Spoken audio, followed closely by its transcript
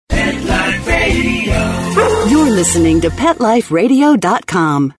Radio. You're listening to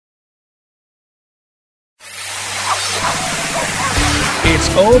PetLifeRadio.com. It's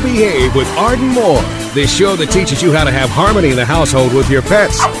Oh Behave with Arden Moore, the show that teaches you how to have harmony in the household with your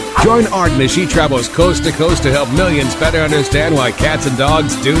pets. Join Arden as she travels coast to coast to help millions better understand why cats and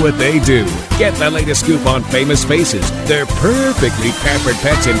dogs do what they do. Get the latest scoop on famous faces, their perfectly pampered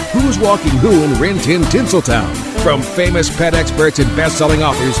pets, and who's walking who in Rin Tin Tinseltown. From famous pet experts and best-selling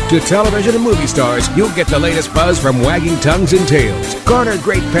authors to television and movie stars, you'll get the latest buzz from wagging tongues and tails. Garner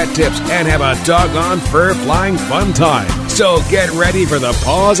great pet tips and have a doggone fur-flying fun time. So get ready for the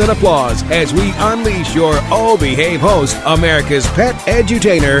pause and applause as we unleash your Oh Behave host, America's pet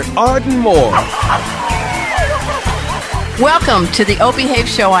edutainer, Arden Moore. Welcome to the Oh Behave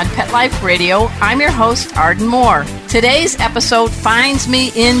Show on Pet Life Radio. I'm your host, Arden Moore. Today's episode finds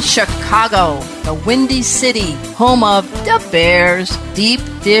me in Chicago, the Windy City, home of the Bears, Deep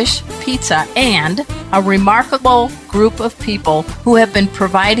Dish Pizza, and a remarkable group of people who have been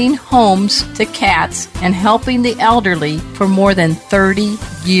providing homes to cats and helping the elderly for more than 30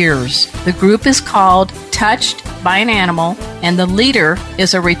 years. The group is called Touched by an Animal, and the leader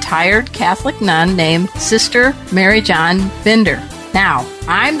is a retired Catholic nun named Sister Mary John Binder. Now,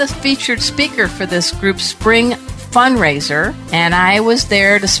 I'm the featured speaker for this group's spring fundraiser, and I was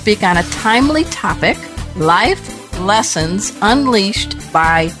there to speak on a timely topic, life lessons unleashed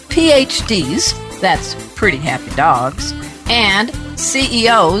by PhDs, that's pretty happy dogs, and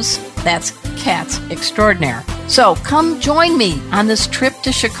CEOs, that's cats extraordinaire. So come join me on this trip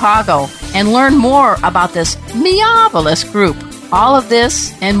to Chicago and learn more about this meovelous group. All of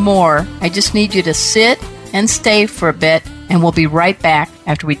this and more, I just need you to sit and stay for a bit, and we'll be right back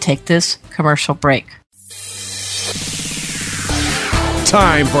after we take this commercial break.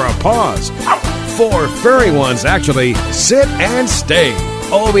 Time for a pause. 4 furry ones, actually. Sit and stay.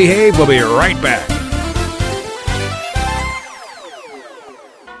 Oh Behave will be right back.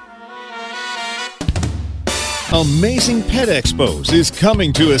 Amazing Pet Expos is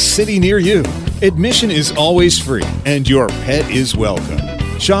coming to a city near you. Admission is always free, and your pet is welcome.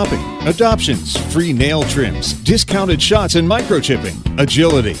 Shopping, adoptions, free nail trims, discounted shots and microchipping,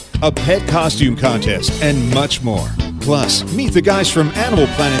 agility, a pet costume contest, and much more. Plus, meet the guys from Animal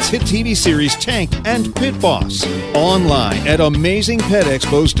Planet's hit TV series Tank and Pit Boss. Online at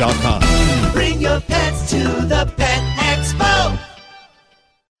AmazingPetExpos.com. Bring your pets to the Pet Expo.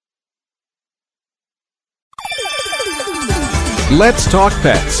 Let's Talk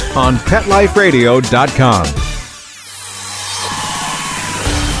Pets on PetLifeRadio.com.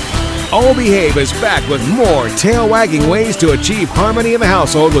 Oh Behave is back with more tail-wagging ways to achieve harmony in the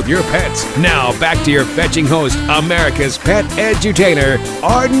household with your pets. Now, back to your fetching host, America's pet edutainer,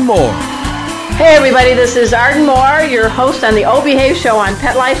 Arden Moore. Hey everybody, this is Arden Moore, your host on the Oh Behave Show on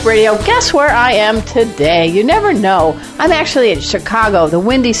Pet Life Radio. Guess where I am today? You never know. I'm actually in Chicago, the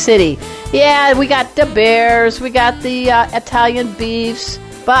Windy City. Yeah, we got the Bears, we got the Italian beefs,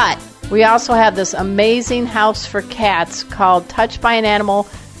 but we also have this amazing house for cats called Touched by an Animal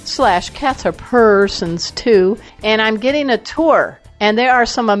 / Cats Are Persons too, and I'm getting a tour. And there are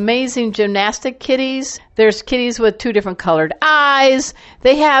some amazing gymnastic kitties. There's kitties with 2 different colored eyes.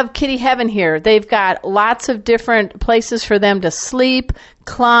 They have kitty heaven here. They've got lots of different places for them to sleep,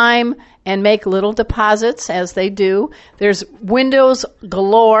 climb, and make little deposits as they do. There's windows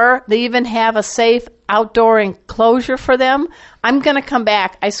galore. They even have a safe outdoor enclosure for them. I'm going to come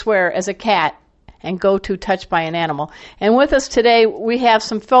back, I swear, as a cat and go to Touched by an Animal. And with us today, we have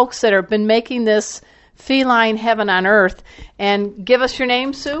some folks that have been making this feline heaven on earth. And give us your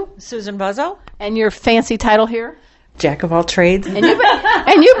name, Sue. Susan Buzzo. And your fancy title here? Jack of all trades. And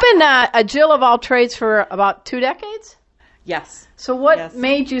you've been a Jill of all trades for about 2 decades? Yes. So what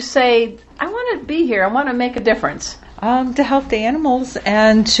made you say, I want to be here, I want to make a difference? To help the animals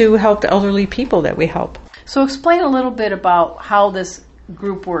and to help the elderly people that we help. So explain a little bit about how this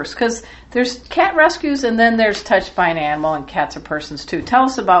group works, because there's cat rescues and then there's Touched by an Animal and Cats Are Persons too. Tell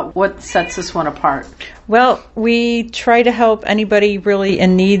us about what sets this one apart. Well, we try to help anybody really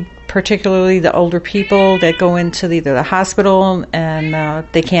in need, particularly the older people that go into either the hospital and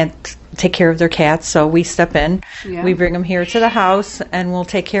they can't take care of their cats, so we step in. Yeah. We bring them here to the house and we'll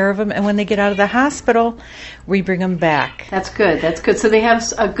take care of them, and when they get out of the hospital, we bring them back. That's good. So they have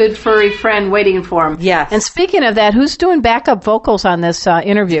a good furry friend waiting for them. Yes. And speaking of that, who's doing backup vocals on this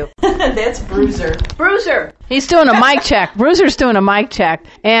interview? That's Bruiser. Bruiser! He's doing a mic check. Bruiser's doing a mic check.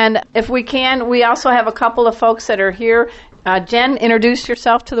 And if we can, we also have a couple of folks that are here Jen, introduce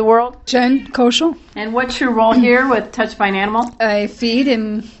yourself to the world. Jen Koschel. And what's your role here with Touched by an Animal? I feed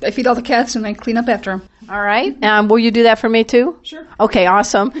all the cats and I clean up after them. All right. Will you do that for me too? Sure. Okay,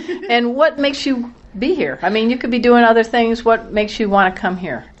 awesome. And what makes you be here? I mean, you could be doing other things. What makes you want to come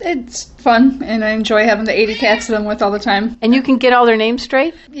here? It's fun, and I enjoy having the 80 cats that I'm with all the time. And you can get all their names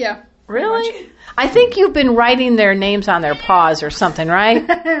straight? Yeah. Really? I think you've been writing their names on their paws or something, right?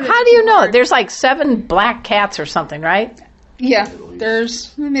 How do you know? There's like 7 black cats or something, right? Yeah.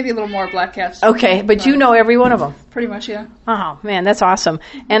 There's maybe a little more black cats. Okay, but you know every one of them. Pretty much, yeah. Oh, man, that's awesome.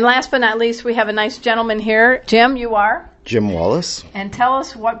 And last but not least, we have a nice gentleman here. Jim, you are? Jim Wallace. And tell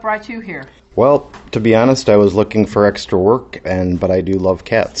us what brought you here. Well, to be honest, I was looking for extra work, but I do love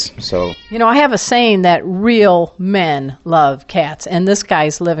cats, so... You know, I have a saying that real men love cats, and this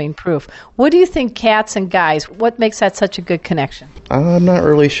guy's living proof. What do you think, cats and guys, what makes that such a good connection? I'm not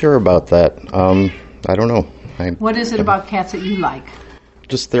really sure about that. I don't know. What is it about cats that you like?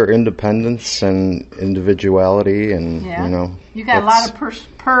 Just their independence and individuality, and, yeah. you know... You got a lot of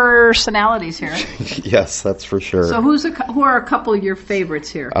personalities here. Yes, that's for sure. So who are a couple of your favorites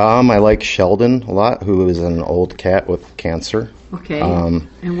here? I like Sheldon a lot, who is an old cat with cancer. Okay.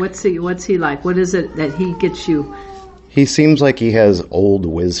 And what's he like? What is it that he gets you? He seems like he has old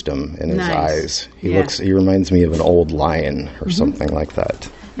wisdom in his Nice. eyes. Yeah. He reminds me of an old lion or something like that.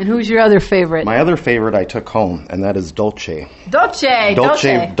 And who's your other favorite? My other favorite I took home, and that is Dolce. Dolce.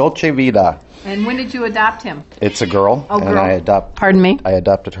 Vida. And when did you adopt him? It's a girl, Oh, and girl. Pardon me? I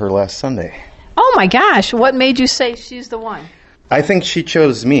adopted her last Sunday. Oh, my gosh. What made you say she's the one? I think she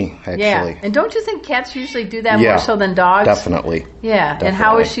chose me, actually. Yeah. And don't you think cats usually do that Yeah, more so than dogs? Definitely. Yeah. Definitely. And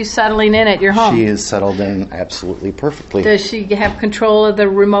how is she settling in at your home? She is settled in absolutely perfectly. Does she have control of the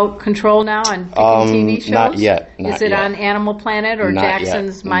remote control now on picking TV shows? Not yet. Is it on Animal Planet or Not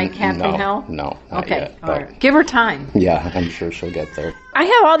Jackson's yet. My Cat No, Be Hell? No, not Okay. yet. All but right. Give her time. yeah, I'm sure she'll get there. I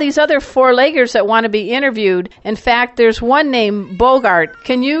have all these other 4-leggers that want to be interviewed. In fact, there's one named Bogart.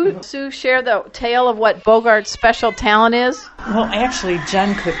 Can you, Sue, share the tale of what Bogart's special talent is? Well, actually,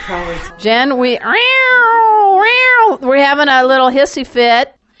 Jen could probably. Jen, we're having a little hissy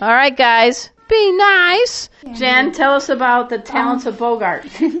fit. All right, guys, be nice. Jen, tell us about the talents of Bogart.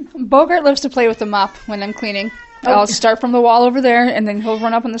 Bogart loves to play with the mop when I'm cleaning. I'll start from the wall over there, and then he'll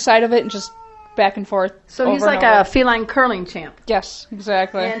run up on the side of it and just back and forth. So he's over like and a over. feline curling champ. Yes,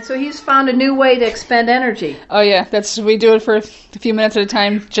 exactly. And so he's found a new way to expend energy. Oh yeah, we do it for a few minutes at a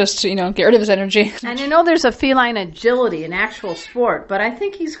time, just to get rid of his energy. And you know there's a feline agility, an actual sport, but I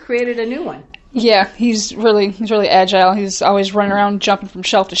think he's created a new one. Yeah, he's really agile. He's always running around, jumping from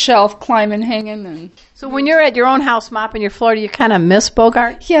shelf to shelf, climbing, hanging, and So when you're at your own house mopping your floor, do you kind of miss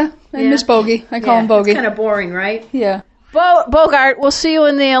Bogart? yeah, I miss Bogey. I call him Bogey. It's kind of boring, right? Yeah. Bogart, we'll see you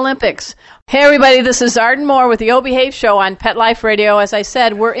in the Olympics. Hey, everybody, this is Arden Moore with the O-Behave Show on Pet Life Radio. As I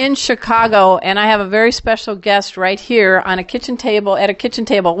said, we're in Chicago, and I have a very special guest right here at a kitchen table.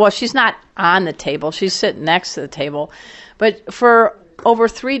 Well, she's not on the table. She's sitting next to the table. But for over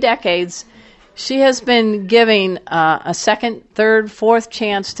 3 decades, she has been giving a second, third, fourth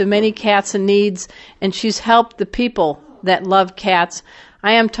chance to many cats in need, and she's helped the people that love cats.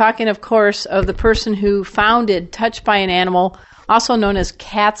 I am talking, of course, of the person who founded Touched by an Animal, also known as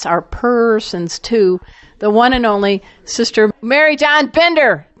Cats Are Persons Too, the one and only Sister Mary John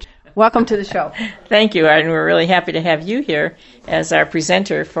Bender. Welcome to the show. Thank you, Arden. We're really happy to have you here as our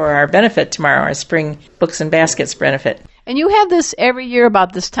presenter for our benefit tomorrow, our Spring Books and Baskets benefit. And you have this every year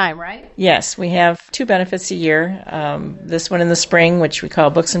about this time, right? Yes, we have 2 benefits a year. This one in the spring, which we call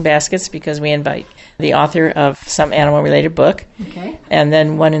Books and Baskets, because we invite the author of some animal-related book. Okay. And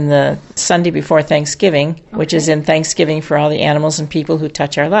then one in the Sunday before Thanksgiving, which is in Thanksgiving for all the animals and people who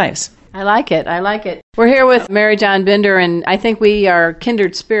touch our lives. I like it. We're here with Mary John Bender, and I think we are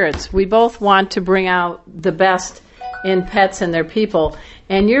kindred spirits. We both want to bring out the best in pets and their people.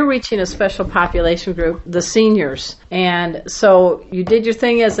 And you're reaching a special population group, the seniors. And so you did your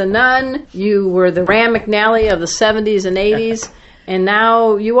thing as a nun. You were the Rand McNally of the 70s and 80s. And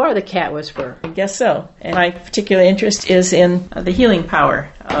now you are the cat whisperer. I guess so. And my particular interest is in the healing power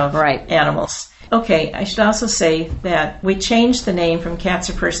of animals. Okay, I should also say that we changed the name from Cats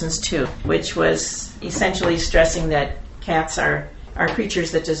Are Persons Too, which was essentially stressing that cats are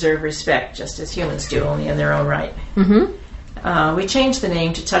creatures that deserve respect, just as humans do, only in their own right. Mm-hmm. We changed the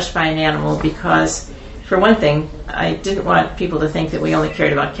name to Touched by an Animal because, for one thing, I didn't want people to think that we only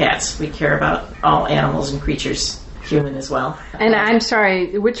cared about cats. We care about all animals and creatures, human as well. And I'm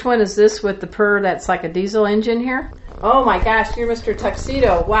sorry, which one is this with the purr that's like a diesel engine here? Oh my gosh, you're Mr.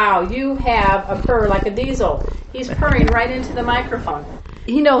 Tuxedo. Wow, you have a purr like a diesel. He's purring right into the microphone.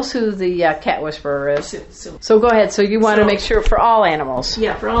 He knows who the cat whisperer is. So go ahead. So you want to make sure for all animals.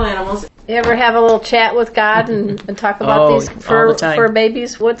 Yeah, for all animals. You ever have a little chat with God and talk about these all the time. for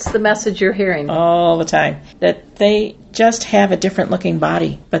babies? What's the message you're hearing? All the time. That they just have a different looking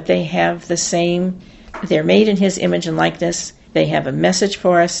body, but they have the same, they're made in His image and likeness. They have a message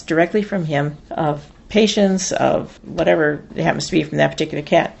for us directly from Him of patience, of whatever it happens to be from that particular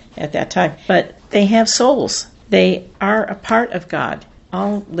cat at that time. But they have souls. They are a part of God.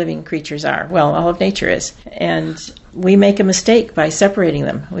 All living creatures are. Well, all of nature is. And we make a mistake by separating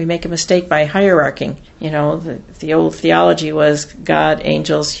them. We make a mistake by hierarching. You know, the old theology was God,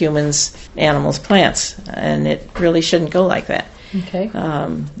 angels, humans, animals, plants. And it really shouldn't go like that. Okay.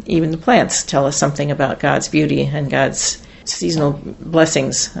 Even the plants tell us something about God's beauty and God's seasonal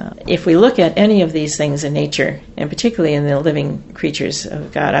blessings. If we look at any of these things in nature, and particularly in the living creatures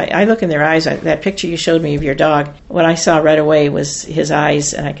of God, I look in their eyes. That picture you showed me of your dog, what I saw right away was his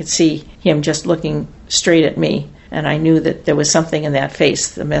eyes, and I could see him just looking straight at me, and I knew that there was something in that face,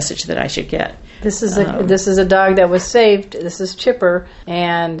 the message that I should get. This is a dog that was saved. This is Chipper,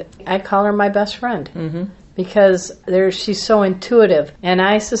 and I call her my best friend. Mm-hmm. Because she's so intuitive. And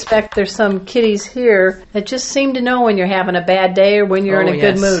I suspect there's some kitties here that just seem to know when you're having a bad day or when you're in a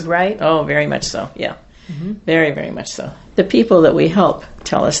good mood, right? Oh, very much so, yeah. Mm-hmm. Very, very much so. The people that we help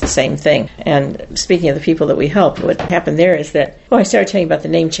tell us the same thing. And speaking of the people that we help, what happened there is that, I started telling you about the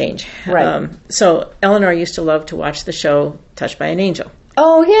name change. Right. So Eleanor used to love to watch the show Touched by an Angel.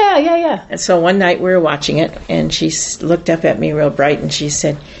 Oh, yeah. And so one night we were watching it, and she looked up at me real bright, and she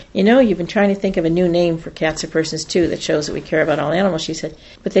said, you know, you've been trying to think of a new name for Cats Are Persons Too that shows that we care about all animals. She said,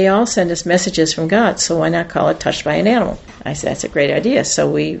 but they all send us messages from God, so why not call it Touched by an Animal? I said, that's a great idea.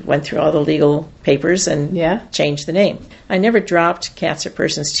 So we went through all the legal papers and changed the name. I never dropped Cats Are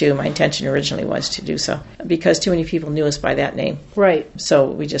Persons Too. My intention originally was to do so, because too many people knew us by that name. Right.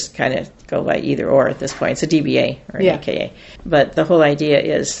 So we just kind of go by either or at this point. It's a DBA or an AKA. But the whole idea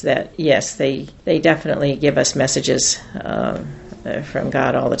is that, yes, they definitely give us messages from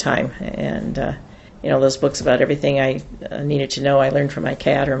God all the time. And, those books about everything I needed to know, I learned from my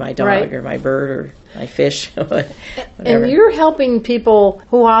cat or my dog or my bird or my fish. Whatever. And you're helping people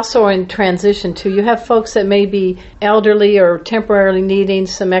who also are in transition too. You have folks that may be elderly or temporarily needing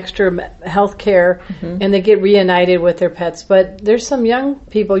some extra health care, and they get reunited with their pets. But there's some young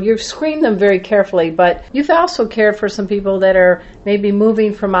people, you've screened them very carefully, but you've also cared for some people that are maybe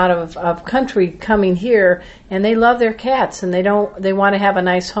moving from out of country coming here, and they love their cats, and they want to have a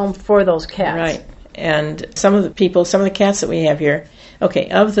nice home for those cats. Right. And some of the cats that we have here,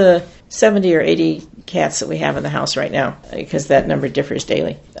 of the 70 or 80 cats that we have in the house right now, because that number differs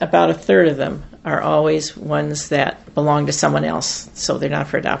daily, about a third of them are always ones that belong to someone else, so they're not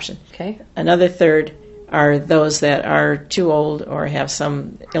for adoption. Okay. Another third are those that are too old or have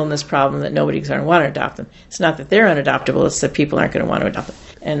some illness problem that nobody's going to want to adopt them. It's not that they're unadoptable, it's that people aren't going to want to adopt them.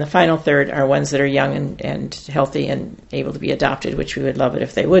 And the final third are ones that are young and healthy and able to be adopted, which we would love it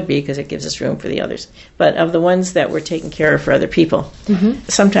if they would be, because it gives us room for the others. But of the ones that we're taking care of for other people,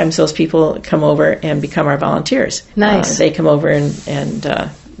 sometimes those people come over and become our volunteers. Nice. They come over and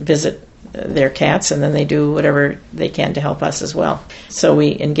visit their cats, and then they do whatever they can to help us as well. So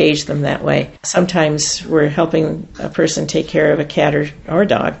we engage them that way. Sometimes we're helping a person take care of a cat or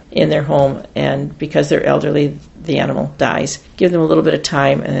dog in their home, and because they're elderly, the animal dies. Give them a little bit of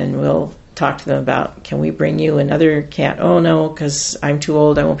time, and then we'll talk to them about, can we bring you another cat? Oh, no, because I'm too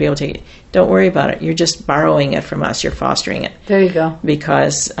old, I won't be able to take it. Don't worry about it. You're just borrowing it from us. You're fostering it. There you go.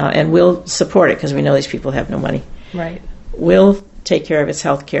 Because, and we'll support it, because we know these people have no money. Right. We'll take care of its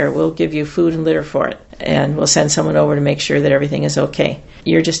health care. We'll give you food and litter for it, and we'll send someone over to make sure that everything is okay.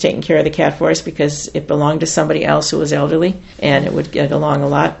 You're just taking care of the cat for us because it belonged to somebody else who was elderly, and it would get along a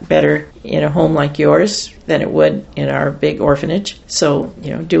lot better in a home like yours than it would in our big orphanage. So,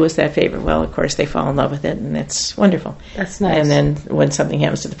 do us that favor. Well, of course, they fall in love with it, and that's wonderful. That's nice. And then when something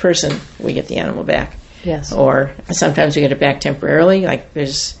happens to the person, we get the animal back. Yes. Or sometimes we get it back temporarily. Like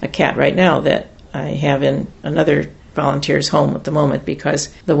there's a cat right now that I have in another volunteer's home at the moment because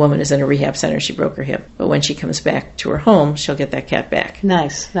the woman is in a rehab center. She broke her hip. But when she comes back to her home, she'll get that cat back.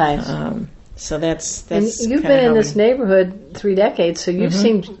 Nice. So that's and you've been in this neighborhood 3 decades, so you've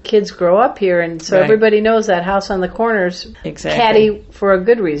seen kids grow up here, and so everybody knows that house on the corner's catty for a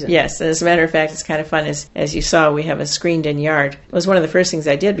good reason. Yes, as a matter of fact, it's kind of fun. As you saw, we have a screened-in yard. It was one of the first things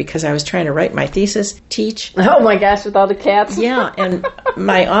I did because I was trying to write my thesis, teach. Oh my gosh, with all the cats. Yeah, and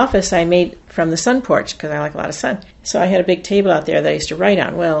my office I made from the sun porch because I like a lot of sun. So I had a big table out there that I used to write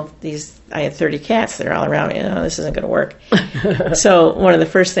on. Well, I had 30 cats that are all around me. This isn't going to work. So one of the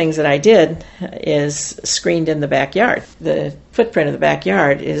first things that I did is screened in the backyard. The footprint of the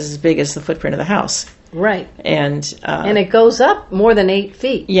backyard is as big as the footprint of the house. Right. And it goes up more than 8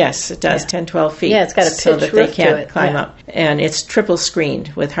 feet. Yes, it does, 10, 12 feet. Yeah, it's got a pitched so that roof they can't to it. climb up. And it's triple screened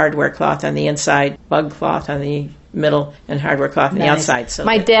with hardware cloth on the inside, bug cloth on the middle, and hardware cloth on the outside. So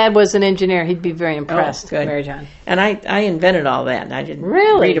my dad was an engineer. He'd be very impressed. Good. Mary John. And I invented all that. I didn't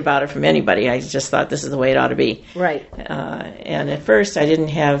Really? read about it from anybody. I just thought this is the way it ought to be. Right. And at first I didn't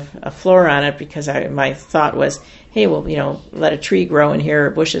have a floor on it because my thought was, hey, well, let a tree grow in here or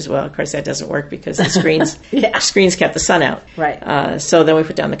bushes. Well, of course, that doesn't work because the screens kept the sun out. Right. So then we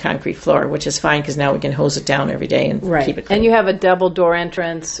put down the concrete floor, which is fine because now we can hose it down every day and keep it clean. And you have a double door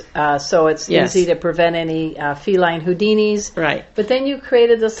entrance, so it's easy to prevent any feline Houdinis. Right. But then you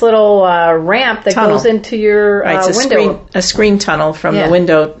created this little ramp that Tunnel. goes into your It's window. a screen tunnel from the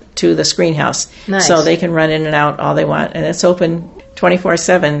window to the screen house. Nice. So they can run in and out all they want. And it's open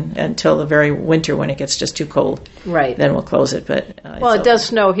 24/7 until the very winter when it gets just too cold. Right. Then we'll close it. But it does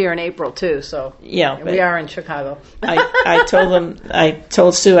snow here in April too, so yeah, we are in Chicago. I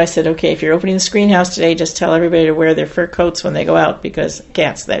told Sue, I said, okay, if you're opening the screen house today, just tell everybody to wear their fur coats when they go out, because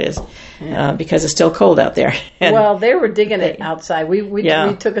cats, that is, because it's still cold out there. And well, they were digging it outside. We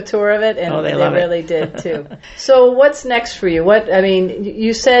took a tour of it, and they really did too. So what's next for you?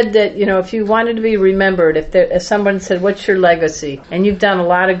 You said that if you wanted to be remembered, if someone said, "What's your legacy?" and you've done a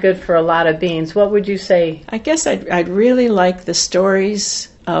lot of good for a lot of beings, what would you say? I guess I'd really like the stories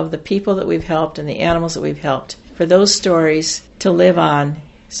of the people that we've helped and the animals that we've helped, for those stories to live on.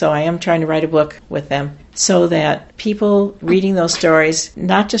 So I am trying to write a book with them so that people reading those stories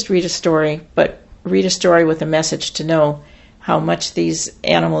not just read a story, but read a story with a message to know how much these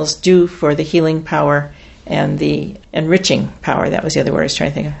animals do for the healing power and the enriching power. That was the other word I was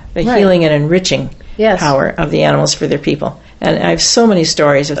trying to think of. The healing and enriching power of the animals for their people. And I have so many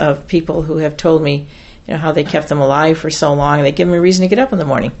stories of people who have told me how they kept them alive for so long. They give them a reason to get up in the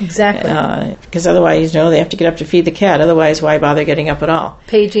morning. Exactly. Because otherwise, they have to get up to feed the cat. Otherwise, why bother getting up at all?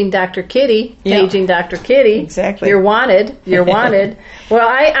 Paging Dr. Kitty. Yeah. Paging Dr. Kitty. Exactly. You're wanted. You're wanted. Well,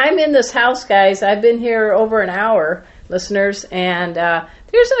 I'm in this house, guys. I've been here over an hour, listeners, and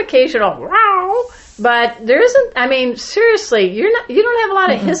there's an occasional wow. But there isn't, seriously, you don't have a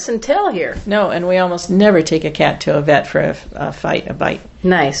lot of hiss and tell here. No, and we almost never take a cat to a vet for a bite.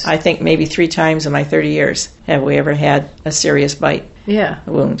 Nice. I think maybe 3 times in my 30 years have we ever had a serious bite. Yeah.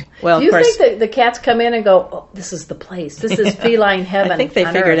 Wound. Well, do you of course, think that the cats come in and go, oh, this is the place. This is feline heaven. I think they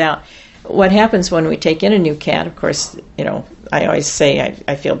on figured Earth. out. What happens when we take in a new cat, of course, I always say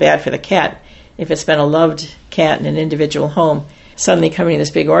I feel bad for the cat. If it's been a loved cat in an individual home, suddenly coming to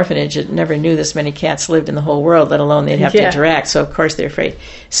this big orphanage that never knew this many cats lived in the whole world, let alone they'd have to interact. So, of course, they're afraid.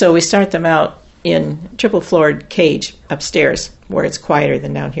 So we start them out in triple-floored cage upstairs, where it's quieter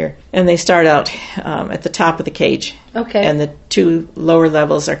than down here. And they start out at the top of the cage. Okay. And the 2 lower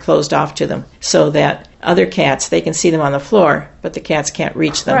levels are closed off to them so that other cats, they can see them on the floor, but the cats can't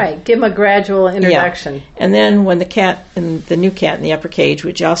reach them. Right. Give them a gradual introduction. Yeah. And then when the new cat in the upper cage,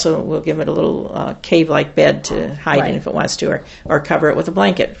 which also will give it a little cave-like bed to hide in if it wants to, or cover it with a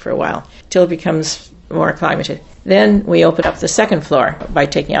blanket for a while, till it becomes more acclimated. Then we open up the second floor by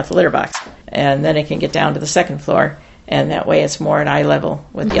taking out the litter box. And then it can get down to the second floor, and that way it's more at eye level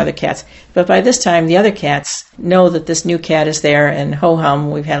with the other cats. But by this time, the other cats know that this new cat is there, and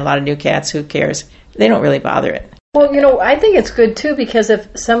ho-hum, we've had a lot of new cats, who cares? They don't really bother it. Well, I think it's good, too, because if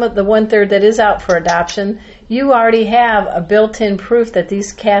some of the 1/3 that is out for adoption, you already have a built-in proof that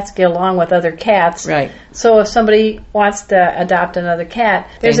these cats get along with other cats. Right. So if somebody wants to adopt another cat,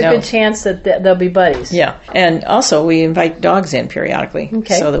 there's a good chance that they'll be buddies. Yeah. And also, we invite dogs in periodically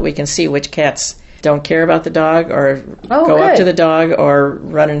so that we can see which cats don't care about the dog or go up to the dog or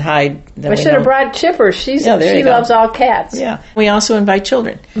run and hide. I should have brought Chipper. She loves all cats. Yeah. We also invite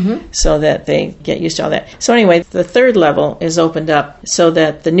children so that they get used to all that. So anyway, the 3rd level is opened up so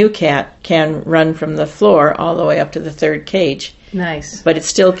that the new cat can run from the floor all the way up to the 3rd cage. Nice. But it's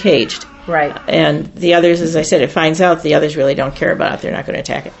still caged. Right. And the others, as I said, it finds out the others really don't care about it. They're not going to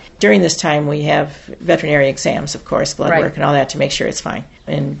attack it. During this time, we have veterinary exams, of course, blood work and all that to make sure it's fine.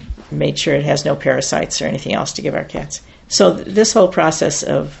 And made sure it has no parasites or anything else to give our cats. So this whole process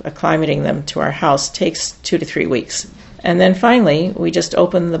of acclimating them to our house takes 2 to 3 weeks. And then finally, we just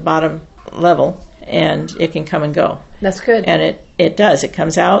open the bottom level, and it can come and go. That's good. And it does. It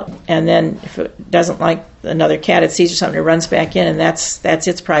comes out, and then if it doesn't like another cat, it sees something, it runs back in, and that's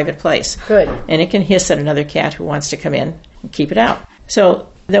its private place. Good. And it can hiss at another cat who wants to come in and keep it out. So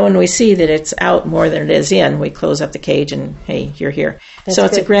Then when we see that it's out more than it is in, we close up the cage and, hey, you're here. That's so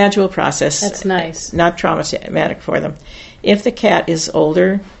it's good. a gradual process. That's nice. Not traumatic for them. If the cat is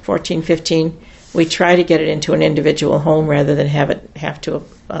older, 14, 15, we try to get it into an individual home rather than have to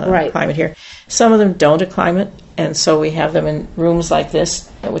acclimate here. Some of them don't acclimate, and so we have them in rooms like this,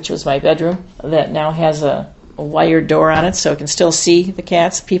 which was my bedroom, that now has a wired door on it so it can still see the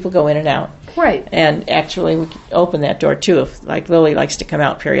cats. People go in and out. Right. And actually, we can open that door, too. If, like, Lily likes to come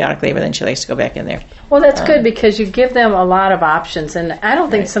out periodically, but then she likes to go back in there. Well, that's good because you give them a lot of options, and I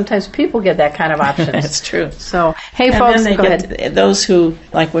don't think sometimes people get that kind of options. That's true. So, hey, and folks, then go ahead. Those who,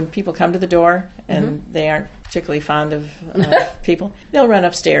 like when people come to the door and they aren't particularly fond of people, they'll run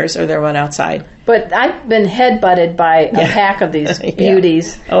upstairs or they'll run outside. But I've been headbutted by a pack of these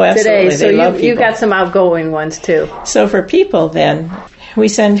beauties today, so you got some outgoing ones, too. So for people, then, we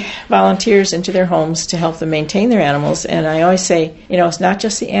send volunteers into their homes to help them maintain their animals, and I always say, it's not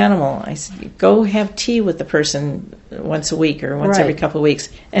just the animal. I say, go have tea with the person once a week or once every couple of weeks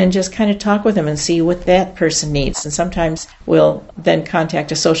and just kind of talk with them and see what that person needs. And sometimes we'll then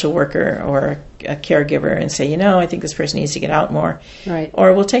contact a social worker or a caregiver and say, I think this person needs to get out more. Right.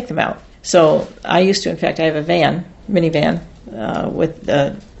 Or we'll take them out. So I used to, in fact, I have a minivan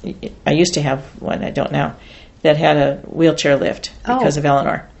I used to have one, I don't now, that had a wheelchair lift because of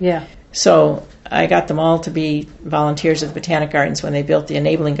Eleanor. Yeah. So I got them all to be volunteers at the Botanic Gardens when they built the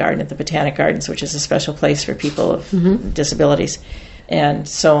Enabling Garden at the Botanic Gardens, which is a special place for people of disabilities. And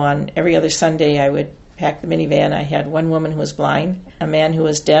so on every other Sunday, I would pack the minivan. I had one woman who was blind, a man who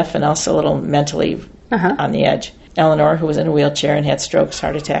was deaf and also a little mentally on the edge, Eleanor, who was in a wheelchair and had strokes,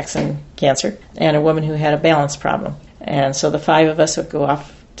 heart attacks, and cancer, and a woman who had a balance problem. And so the five of us would go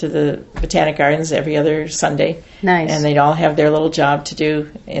off to the Botanic Gardens every other Sunday. Nice. And they'd all have their little job to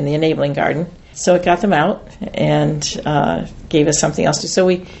do in the Enabling Garden. So it got them out and gave us something else to do. So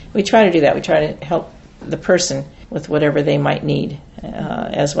we try to do that. We try to help the person with whatever they might need,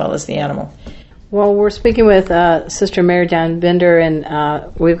 as well as the animal. Well, we're speaking with Sister Mary John Binder,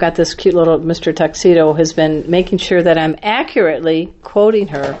 and we've got this cute little Mr. Tuxedo has been making sure that I'm accurately quoting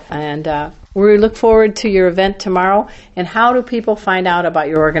her. And we look forward to your event tomorrow. And how do people find out about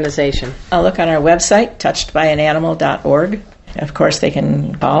your organization? I'll look on our website, touchedbyanimal.org. Of course, they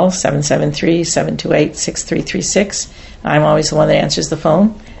can call 773-728-6336. I'm always the one that answers the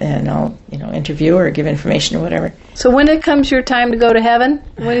phone, and I'll interview or give information or whatever. So when it comes your time to go to heaven,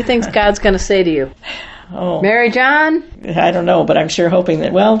 what do you think God's going to say to you? Oh, Mary John? I don't know, but I'm sure hoping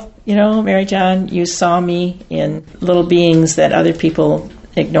that, Mary John, you saw me in little beings that other people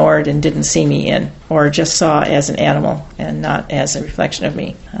ignored and didn't see me in, or just saw as an animal and not as a reflection of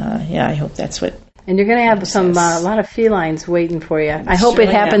me. I hope that's what. And you're going to have a lot of felines waiting for you. I hope it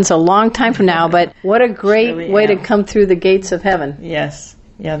happens a long time from now, but what a great way to come through the gates of heaven. Yes.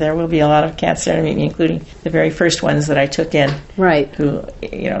 Yeah, there will be a lot of cats there to meet me, including the very first ones that I took in. Right. Who,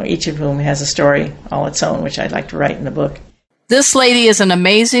 each of whom has a story all its own, which I'd like to write in the book. This lady is an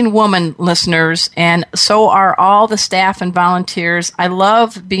amazing woman, listeners, and so are all the staff and volunteers. I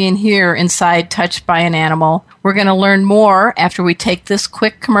love being here inside Touched by an Animal. We're going to learn more after we take this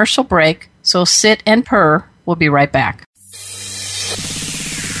quick commercial break, so sit and purr. We'll be right back.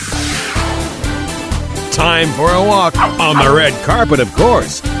 Time for a walk on the red carpet, of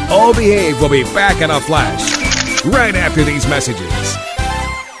course. Oh Behave will be back in a flash right after these messages.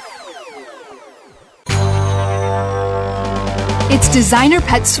 It's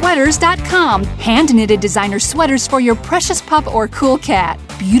DesignerPetSweaters.com. Hand-knitted designer sweaters for your precious pup or cool cat.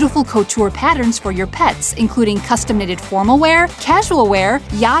 Beautiful couture patterns for your pets, including custom-knitted formal wear, casual wear,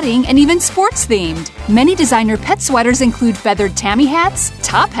 yachting, and even sports-themed. Many designer pet sweaters include feathered tammy hats,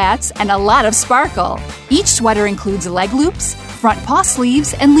 top hats, and a lot of sparkle. Each sweater includes leg loops, front paw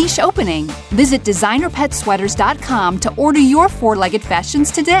sleeves, and leash opening. Visit DesignerPetSweaters.com to order your four-legged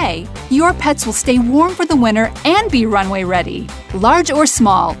fashions today. Your pets will stay warm for the winter and be runway ready. Large or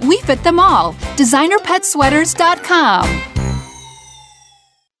small, we fit them all. DesignerPetSweaters.com.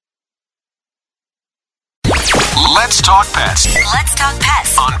 Let's talk pets. Let's talk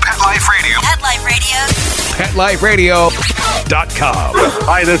pets On Pet Life Radio. Pet Life Radio. PetLifeRadio.com.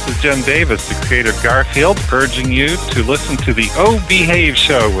 Hi, this is Jen Davis, the creator of Garfield, urging you to listen to the Oh Behave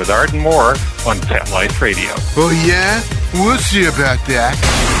Show with Arden Moore on Pet Life Radio. Oh, yeah? We'll see about that.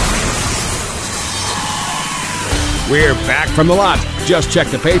 We're back from the lot. Just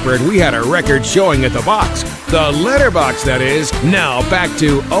checked the paper and we had a record showing at the box. The letterbox, that is. Now back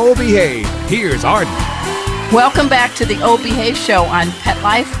to Oh Behave. Here's Arden. Welcome back to the Oh Behave Show on Pet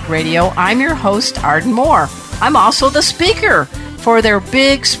Life Radio. I'm your host, Arden Moore. I'm also the speaker for their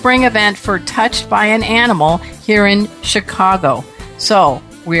big spring event for Touched by an Animal here in Chicago. So,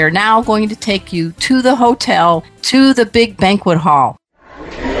 we are now going to take you to the hotel, to the big banquet hall.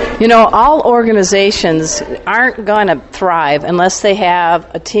 You know, all organizations aren't going to thrive unless they have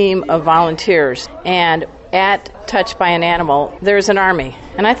a team of volunteers. And at Touched by an Animal, there's an army.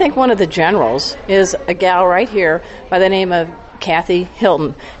 And I think one of the generals is a gal right here by the name of Kathy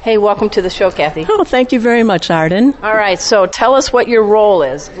Hilton. Hey, welcome to the show, Kathy. Oh, thank you very much, Arden. All right, so tell us what your role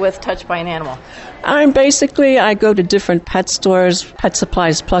is with Touched by an Animal. I go to different pet stores, Pet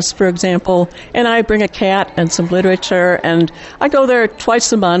Supplies Plus, for example, and I bring a cat and some literature, and I go there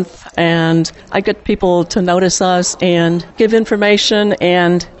twice a month, and I get people to notice us and give information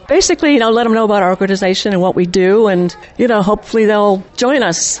and basically, let them know about our organization and what we do, and, hopefully they'll join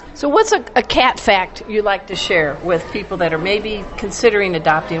us. So what's a cat fact you'd like to share with people that are maybe considering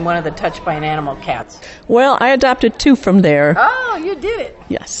adopting one of the Touched by an Animal cats? Well, I adopted 2 from there. Oh, you did it.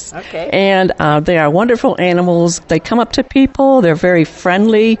 Yes. Okay. And they are wonderful animals. They come up to people. They're very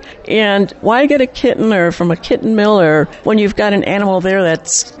friendly. And why get a kitten or from a kitten mill or when you've got an animal there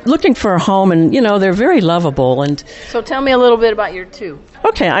that's looking for a home and, they're very lovable. And so tell me a little bit about your 2.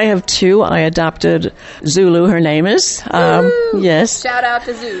 Okay, I have 2. I adopted Zulu, her name is. Yes. Shout out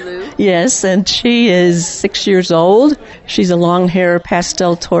to Zulu. Yes, and she is 6 years old. She's a long-hair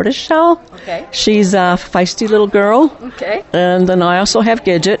pastel tortoiseshell. Okay. She's a feisty little girl. Okay. And then I also have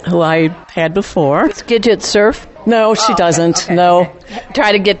Gidget, who I had before. Does Gidget surf? No, she doesn't. Okay. No. Okay.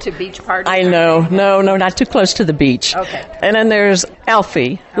 Try to get to beach parties? I know. No, not too close to the beach. Okay. And then there's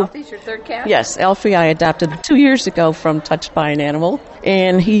Alfie. Alfie's your 3rd cat? Yes, Alfie I adopted 2 years ago from Touched by an Animal.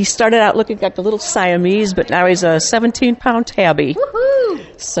 And he started out looking like a little Siamese, but now he's a 17-pound tabby.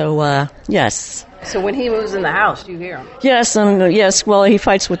 Woohoo! So, yes. So when he moves in the house, do you hear him? Yes, yes. Well, he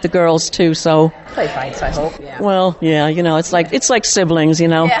fights with the girls too. So play fights, I hope. Yeah. Well, yeah. it's like siblings.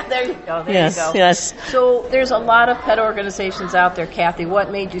 Yeah, there you go. Yes, you go. Yes. So there's a lot of pet organizations out there, Kathy. What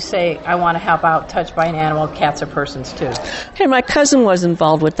made you say I want to help out Touched by an Animal? Cats are persons too. Hey, my cousin was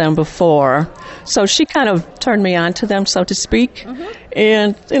involved with them before, so she kind of turned me on to them, so to speak. Mm-hmm.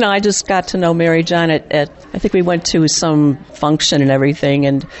 And I just got to know Mary John at I think we went to some function and everything,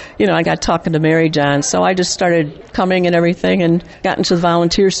 and I got talking to Mary John, so I just started coming and everything and got into the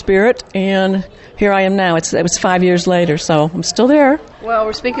volunteer spirit, and here I am now. It was 5 years later, so I'm still there. Well,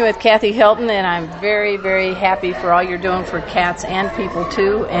 we're speaking with Kathy Hilton, and I'm very, very happy for all you're doing for cats and people,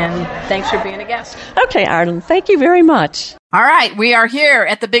 too, and thanks for being a guest. Okay, Arlen, thank you very much. All right, we are here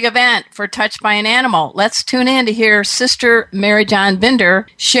at the big event for Touched by an Animal. Let's tune in to hear Sister Mary John Binder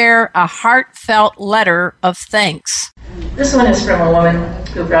share a heartfelt letter of thanks. This one is from a woman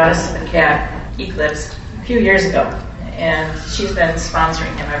who brought us a cat, Eclipse, a few years ago, and she's been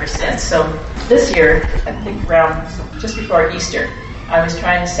sponsoring him ever since. So this year, I think around just before Easter, I was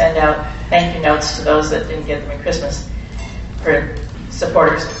trying to send out thank you notes to those that didn't get them at Christmas for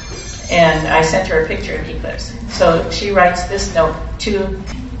supporters. And I sent her a picture of Eclipse. So she writes this note to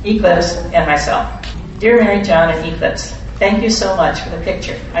Eclipse and myself. Dear Mary John and Eclipse, thank you so much for the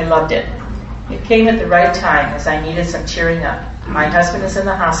picture. I loved it. It came at the right time as I needed some cheering up. My husband is in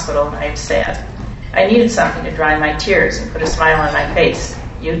the hospital and I am sad. I needed something to dry my tears and put a smile on my face.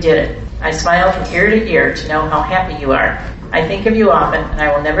 You did it. I smiled from ear to ear to know how happy you are. I think of you often, and I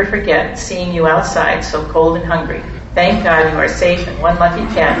will never forget seeing you outside so cold and hungry. Thank God you are safe and one lucky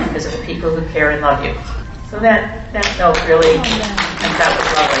cat because of the people who care and love you. So that note really, I thought was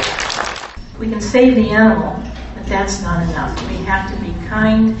lovely. We can save the animal, but that's not enough. We have to be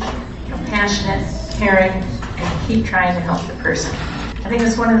kind, compassionate, caring, and keep trying to help the person. I think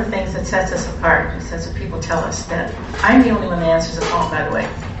that's one of the things that sets us apart. That's what people tell us, that I'm the only one that answers the phone, by the way.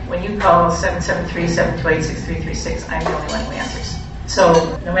 When you call 773-728-6336, I'm the only one who answers. So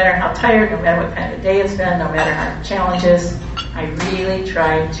no matter how tired, no matter what kind of day it's been, no matter how challenges, I really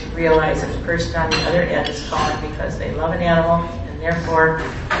try to realize that the person on the other end is calling because they love an animal, and therefore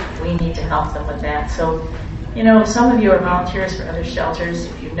we need to help them with that. So, some of you are volunteers for other shelters.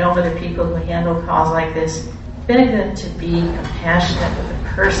 If you know other people who handle calls like this, benefit to be compassionate with the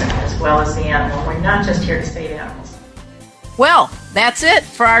person as well as the animal. We're not just here to save animals. Well, that's it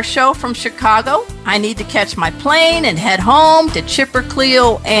for our show from Chicago. I need to catch my plane and head home to Chipper,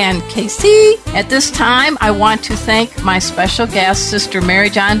 Cleo, and KC. At this time, I want to thank my special guest, Sister Mary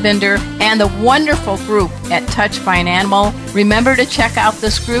John Binder, and the wonderful group at Touched by an Animal. Remember to check out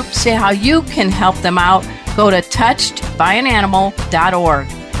this group, see how you can help them out. Go to touchedbyananimal.org.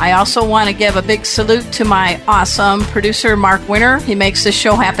 I also want to give a big salute to my awesome producer, Mark Winter. He makes this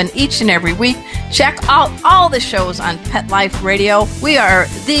show happen each and every week. Check out all the shows on Pet Life Radio. We are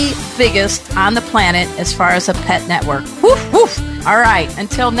the biggest on the planet as far as a pet network. Woof, woof. All right,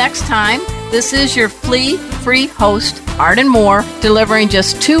 until next time, this is your flea-free host, Arden Moore, delivering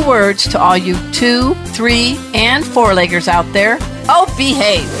just 2 words to all you 2, 3, and 4-leggers out there. Oh,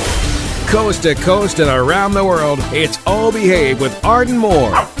 behave. Coast to coast and around the world, it's Oh Behave with Arden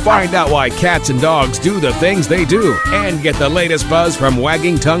Moore. Find out why cats and dogs do the things they do and get the latest buzz from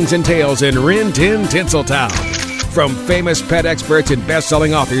wagging tongues and tails in Rin Tin Tinseltown. From famous pet experts and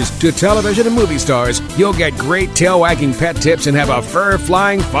best-selling authors to television and movie stars, you'll get great tail-wagging pet tips and have a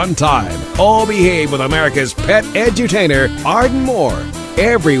fur-flying fun time. All Behave with America's pet edutainer, Arden Moore.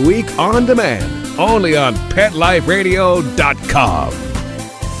 Every week on demand, only on PetLifeRadio.com.